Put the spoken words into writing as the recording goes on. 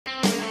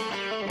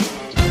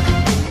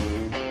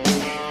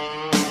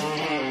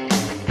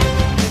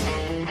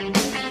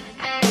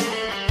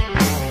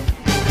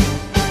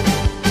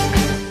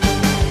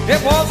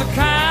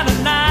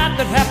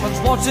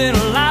once in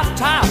a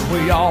lifetime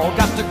we all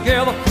got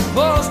together.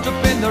 Must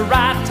have been the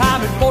right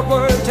time in Fort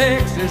Worth,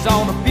 Texas,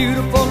 on a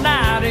beautiful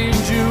night in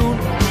June.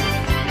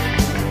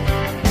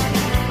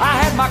 I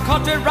had my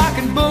country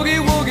rockin' boogie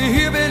woogie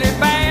hillbilly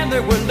band.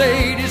 There were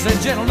ladies and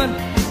gentlemen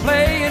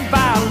playing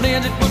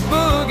violins. It was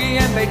Boogie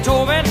and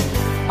Beethoven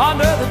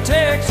under the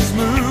Texas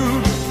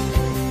moon.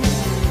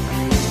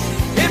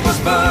 It was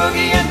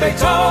Boogie and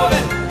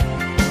Beethoven,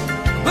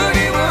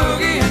 boogie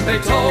woogie and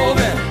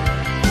Beethoven.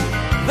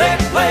 They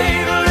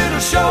played a little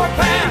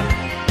Chopin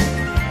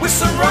with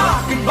some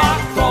rock and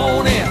rock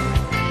thrown in.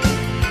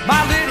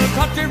 My little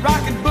country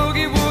rockin'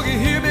 boogie woogie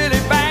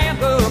hillbilly band,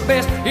 the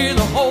best in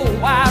the whole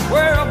wide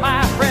world,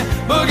 my friend.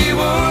 Boogie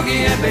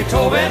woogie and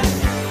Beethoven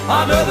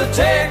under the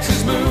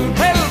Texas moon.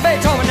 Play a little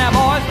Beethoven now,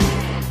 boys.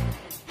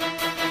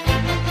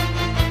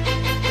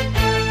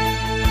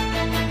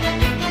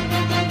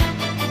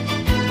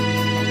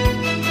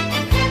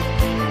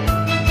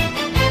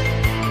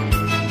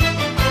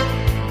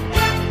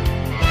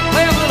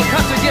 Play a little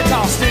country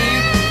guitar, Steve.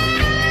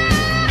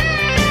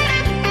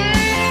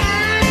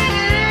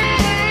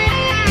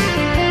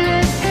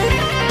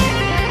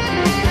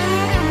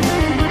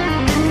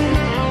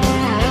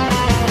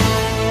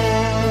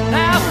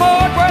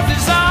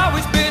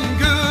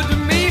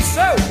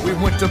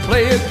 To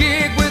play a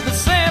gig with the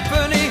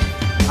symphony,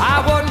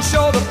 I wasn't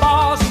sure the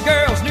boys and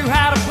girls knew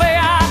how to play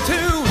our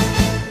tune.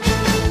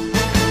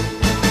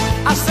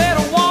 I said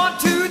a 1,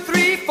 2,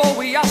 3, 4,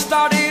 we all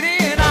started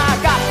in. I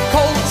got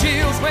cold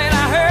chills when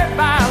I heard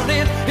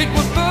violin. It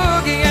was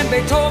Boogie and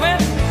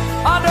Beethoven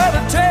under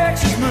the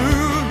Texas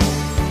moon.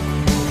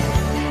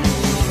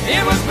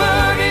 It was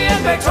Boogie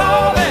and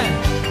Beethoven,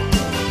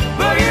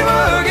 boogie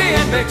woogie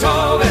and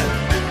Beethoven.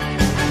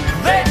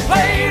 They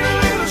played a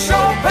little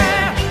Chopin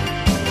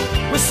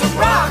with some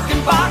rock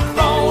and rock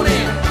thrown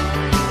in.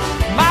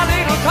 My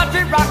little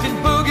country rockin'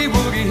 boogie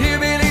woogie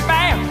hillbilly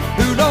band.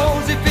 Who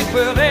knows if it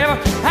will ever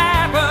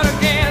happen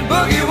again?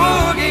 Boogie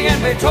woogie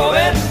and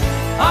Beethoven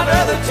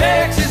under the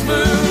Texas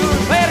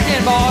moon. Play it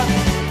again, boys.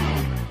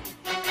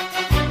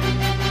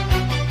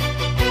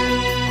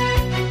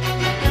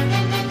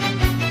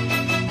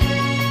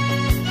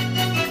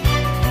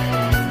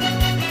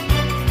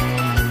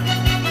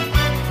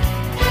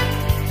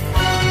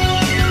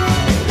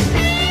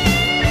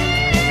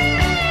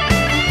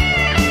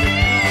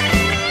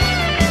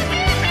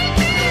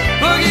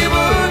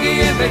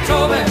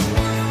 Beethoven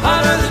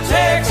under the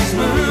Texas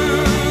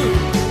moon.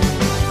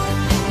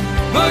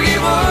 Boogie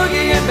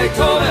woogie and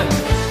Beethoven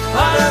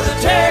under the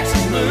Texas